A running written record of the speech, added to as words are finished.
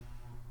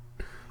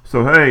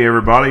So hey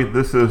everybody,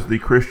 this is the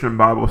Christian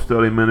Bible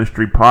Study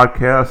Ministry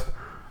podcast.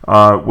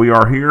 We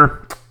are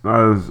here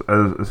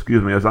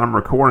as I'm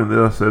recording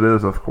this. It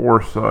is of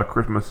course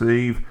Christmas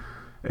Eve,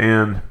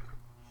 and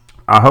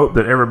I hope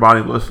that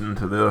everybody listening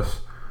to this,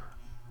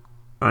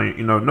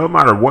 no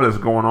matter what is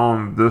going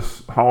on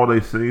this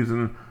holiday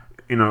season,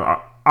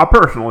 I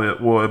personally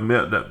will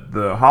admit that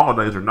the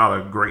holidays are not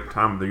a great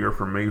time of the year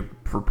for me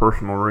for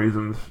personal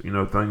reasons.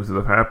 Things that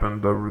have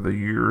happened over the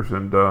years,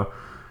 and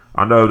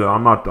I know that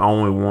I'm not the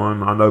only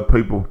one. I know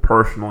people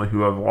personally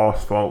who have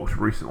lost folks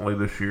recently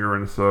this year,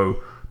 and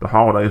so the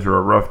holidays are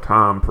a rough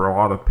time for a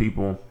lot of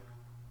people.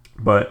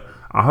 But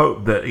I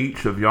hope that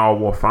each of y'all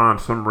will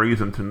find some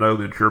reason to know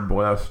that you're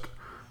blessed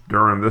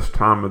during this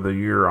time of the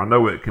year. I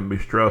know it can be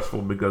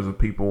stressful because of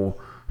people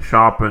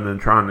shopping and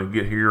trying to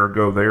get here or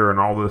go there and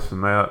all this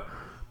and that.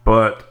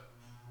 But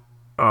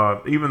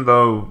even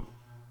though,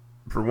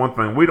 for one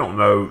thing, we don't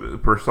know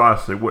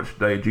precisely which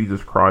day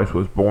Jesus Christ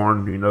was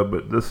born,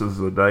 but this is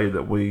the day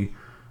that we,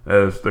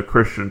 as the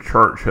Christian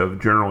church,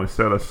 have generally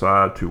set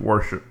aside to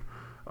worship,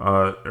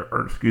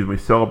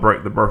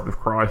 celebrate the birth of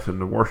Christ and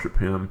to worship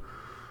Him.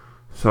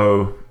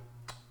 So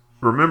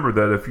remember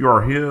that if you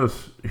are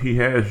His, He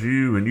has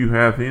you and you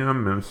have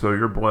Him, and so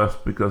you're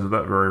blessed because of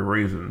that very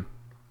reason.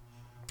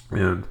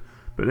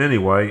 But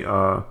anyway,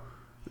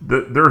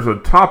 there's a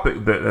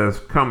topic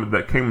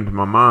that came to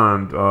my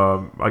mind,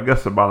 I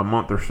guess about a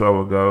month or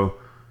so ago,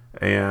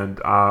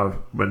 and I've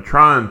been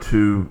trying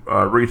to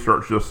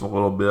research this a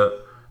little bit,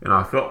 and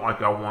I felt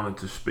like I wanted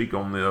to speak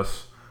on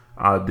this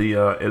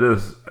idea. It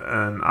is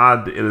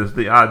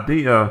the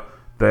idea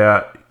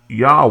that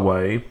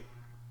Yahweh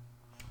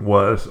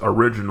was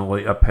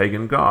originally a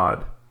pagan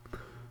god,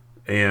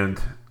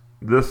 and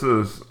this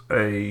is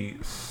a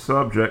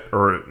subject,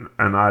 or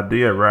an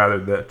idea rather,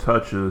 that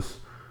touches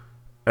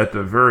at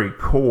the very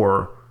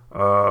core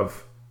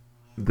of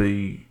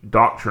the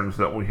doctrines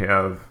that we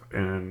have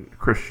in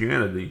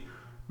Christianity,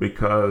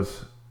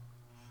 because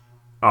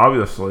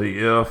obviously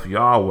if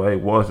Yahweh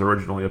was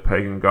originally a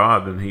pagan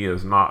god, then He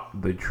is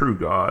not the true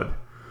God.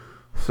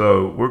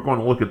 So we're going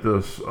to look at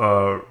this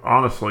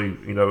honestly,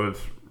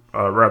 it's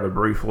rather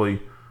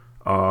briefly,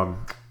 and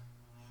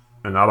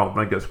I don't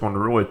think it's going to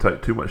really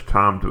take too much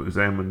time to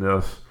examine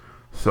this.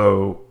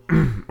 So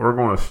we're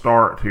going to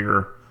start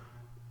here.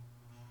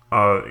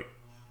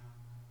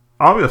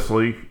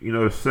 Obviously,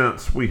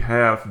 since we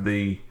have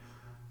the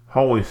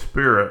Holy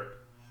Spirit,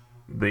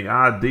 the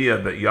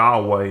idea that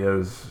Yahweh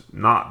is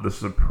not the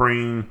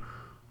supreme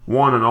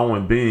one and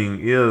only being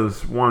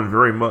is one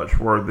very much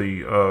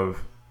worthy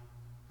of,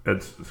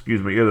 it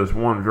is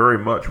one very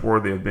much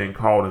worthy of being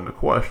called into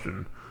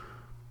question.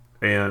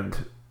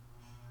 And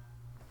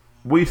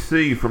we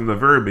see from the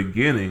very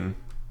beginning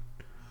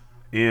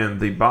in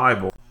the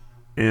Bible,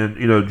 in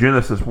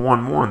Genesis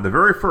 1:1, the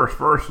very first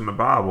verse in the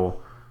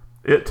Bible,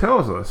 it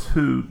tells us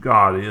who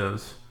God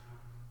is.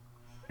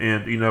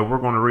 And, we're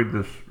going to read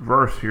this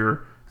verse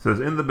here. It says,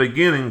 "In the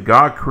beginning,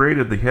 God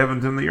created the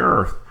heavens and the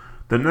earth."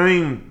 The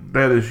name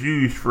that is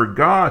used for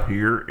God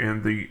here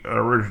in the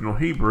original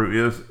Hebrew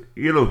is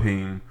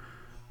Elohim.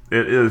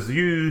 It is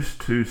used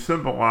to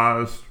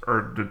symbolize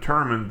or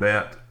declare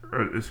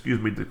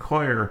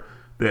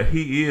that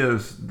He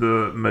is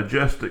the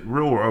majestic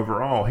ruler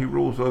over all. He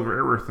rules over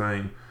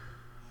everything.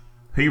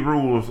 He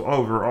rules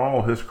over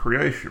all His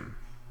creation.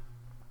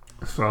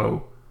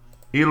 So,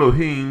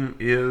 Elohim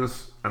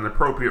is an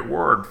appropriate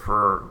word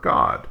for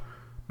God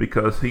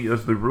because He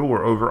is the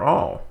ruler over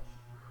all.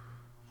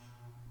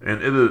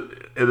 And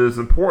it is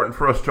important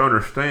for us to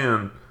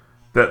understand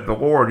that the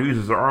Lord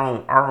uses our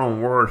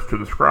own words to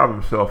describe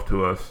Himself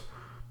to us.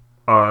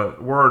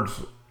 Or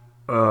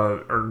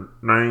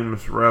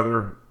names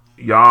rather,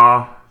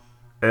 Yah,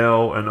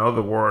 El, and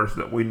other words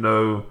that we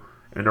know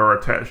and are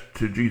attached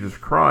to Jesus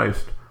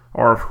Christ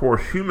are, of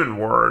course, human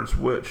words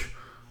which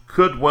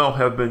could well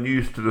have been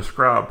used to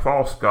describe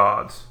false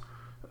gods.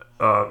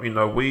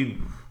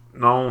 We've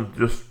known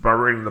just by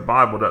reading the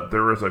Bible that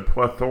there is a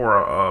plethora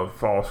of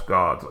false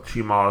gods, like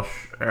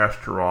Chemosh,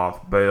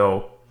 Ashtaroth,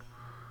 Baal,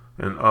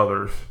 and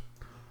others.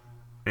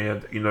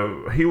 And,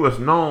 He was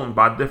known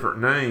by different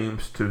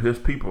names to His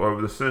people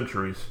over the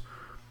centuries.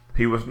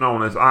 He was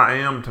known as I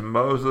Am to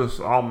Moses,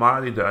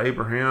 Almighty to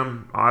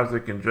Abraham,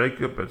 Isaac, and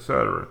Jacob,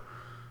 etc.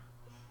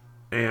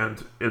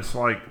 And it's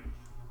like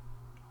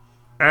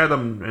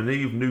Adam and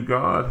Eve knew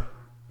God.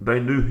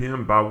 They knew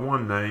Him by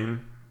one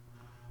name.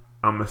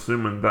 I'm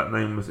assuming that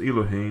name was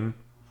Elohim.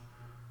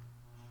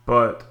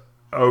 But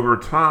over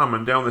time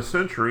and down the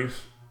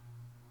centuries,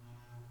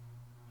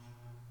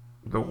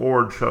 the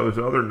Lord chose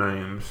other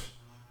names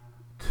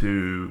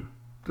to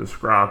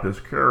describe His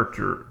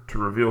character, to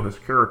reveal His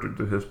character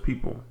to His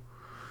people.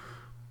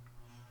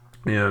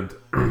 And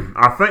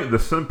I think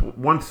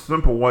one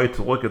simple way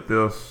to look at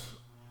this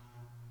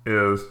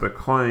is the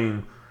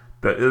claim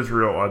that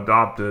Israel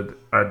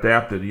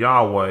adapted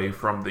Yahweh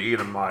from the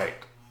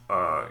Edomite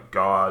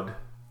god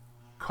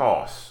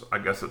Kos. I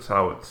guess that's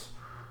how it's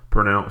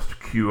pronounced,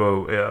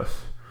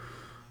 Qos.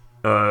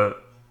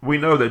 we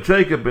know that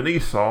Jacob and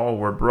Esau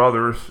were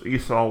brothers.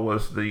 Esau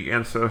was the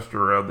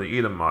ancestor of the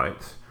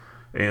Edomites.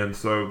 And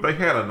so they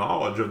had a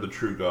knowledge of the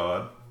true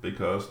God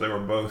because they were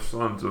both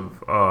sons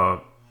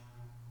of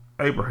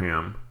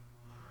Abraham.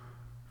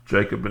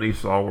 Jacob and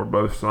Esau were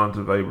both sons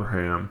of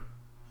Abraham.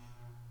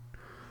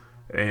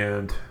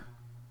 And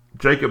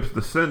Jacob's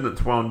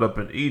descendants wound up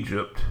in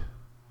Egypt.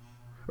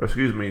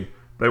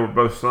 They were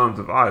both sons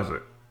of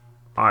Isaac.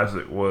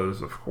 Isaac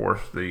was, of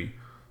course, the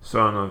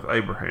son of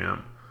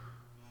Abraham.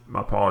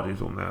 My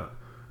apologies on that.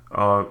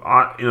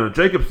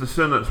 Jacob's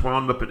descendants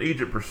wound up in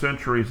Egypt for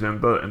centuries,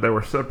 and they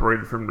were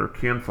separated from their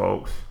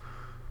kinfolks.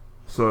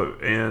 So,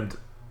 and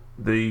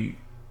the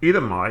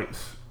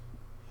Edomites,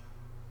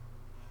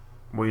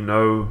 we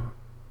know.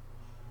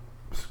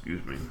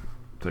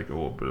 Take a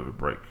little bit of a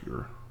break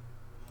here.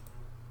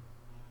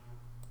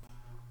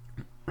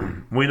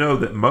 We know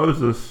that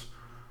Moses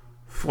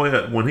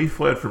fled. When he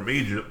fled from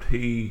Egypt,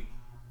 he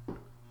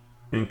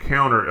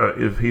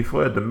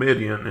fled to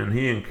Midian, and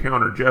he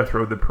encountered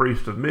Jethro, the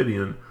priest of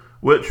Midian,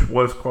 which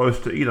was close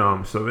to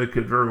Edom. So it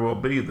could very well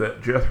be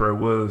that Jethro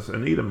was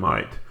an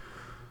Edomite.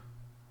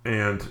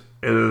 And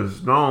it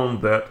is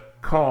known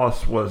that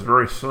Cos was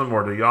very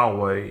similar to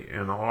Yahweh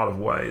in a lot of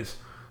ways.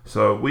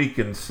 So we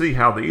can see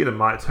how the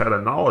Edomites had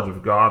a knowledge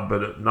of God,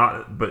 but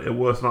it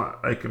was not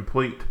a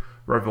complete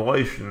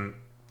revelation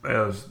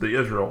as the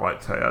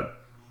Israelites had.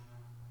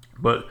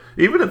 But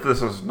even if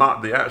this is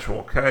not the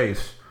actual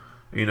case,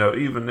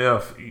 even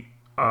if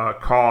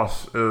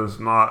Cos is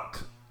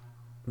not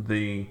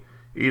the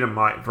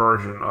Edomite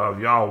version of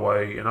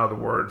Yahweh, in other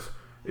words,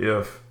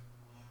 if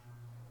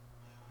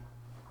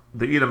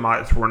the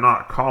Edomites were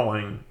not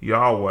calling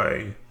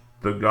Yahweh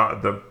the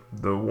God,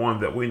 the one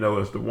that we know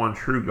as the one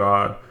true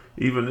God,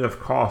 even if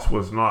Cos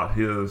was not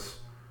his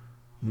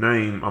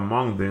name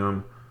among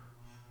them,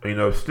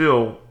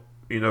 still,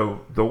 the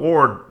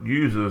Lord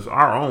uses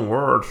our own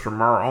words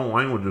from our own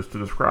languages to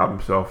describe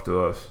himself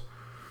to us.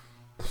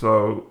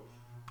 So,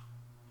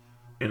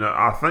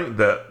 I think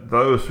that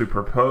those who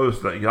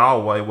proposed that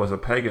Yahweh was a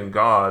pagan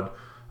god,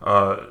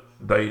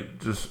 they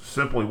just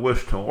simply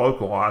wish to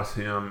localize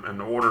him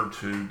in order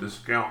to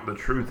discount the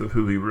truth of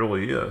who he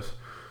really is.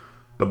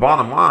 The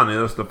bottom line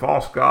is the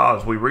false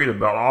gods we read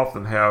about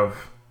often have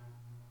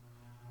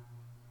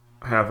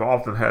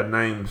had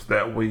names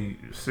that we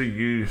see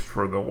used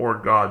for the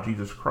Lord God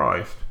Jesus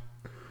Christ.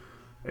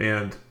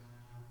 And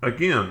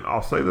again,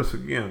 I'll say this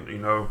again,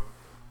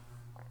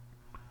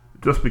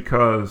 just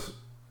because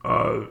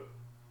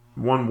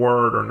one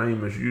word or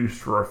name is used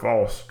for a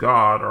false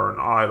god or an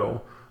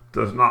idol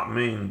does not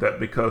mean that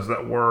because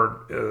that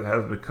word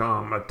has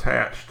become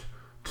attached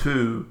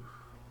to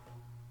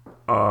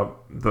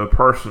the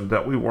person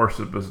that we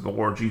worship as the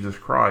Lord Jesus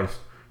Christ,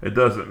 it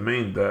doesn't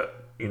mean that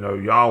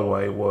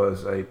Yahweh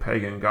was a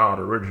pagan god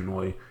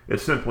originally.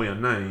 It's simply a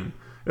name.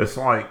 It's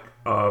like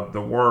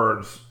the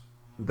words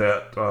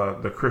that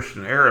the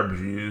Christian Arabs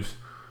use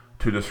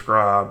to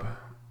describe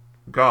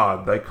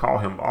God. They call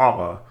him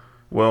Allah.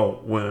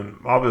 Well, when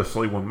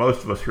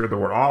most of us hear the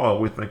word Allah,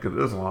 we think of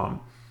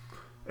Islam.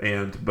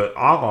 But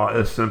Allah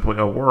is simply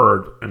a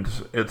word, and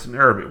it's an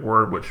Arabic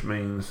word which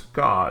means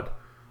God.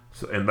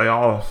 So, and they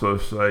also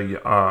say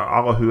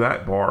Allahu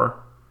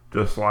Akbar,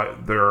 just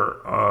like their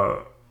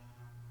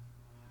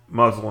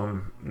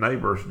Muslim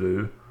neighbors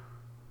do.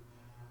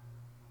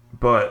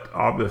 But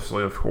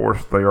obviously, of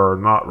course, they are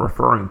not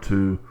referring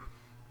to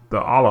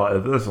the Allah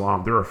of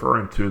Islam. They're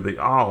referring to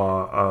the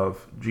Allah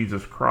of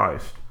Jesus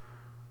Christ.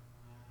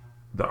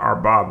 Our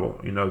Bible,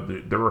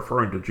 they're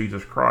referring to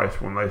Jesus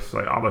Christ when they say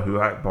Allahu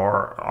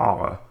Akbar,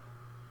 Allah.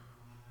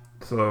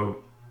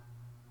 So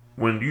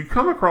when you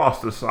come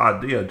across this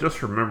idea,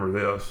 just remember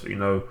this,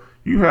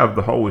 you have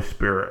the Holy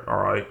Spirit, all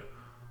right?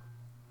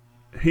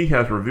 He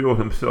has revealed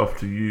himself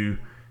to you.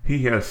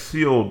 He has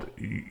sealed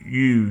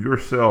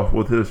yourself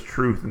with his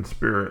truth and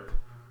spirit.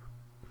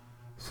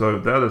 So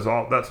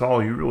that's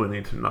all you really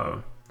need to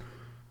know.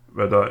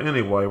 But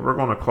anyway, we're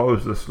going to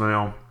close this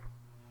now.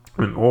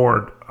 And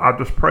Lord, I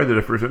just pray that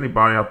if there's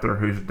anybody out there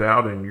who's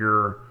doubting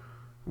your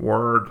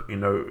word,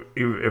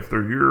 if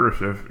they're yours,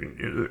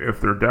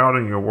 if they're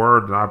doubting your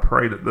word, then I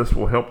pray that this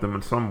will help them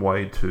in some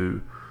way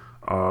to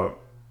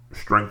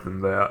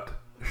strengthen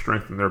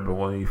their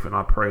belief. And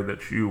I pray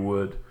that you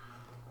would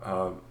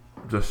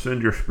just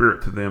send your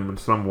spirit to them in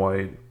some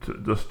way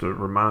to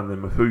remind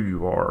them of who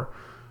you are.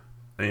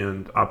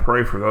 And I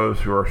pray for those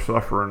who are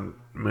suffering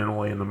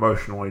mentally and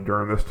emotionally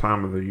during this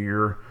time of the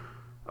year.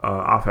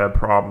 I've had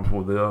problems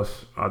with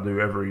this. I do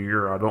every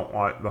year. I don't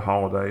like the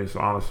holidays,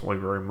 honestly,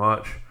 very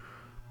much.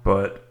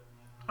 But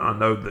I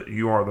know that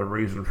you are the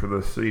reason for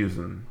this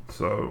season.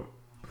 So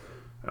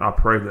I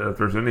pray that if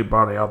there's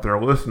anybody out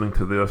there listening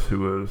to this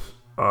who is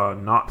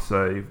not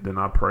saved, then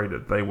I pray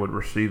that they would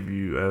receive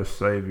you as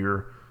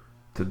Savior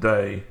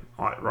today,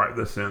 like right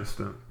this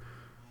instant.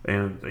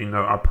 And,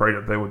 I pray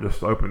that they would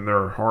just open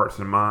their hearts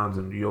and minds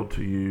and yield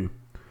to you.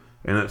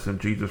 And it's in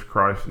Jesus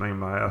Christ's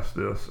name I ask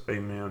this.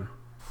 Amen.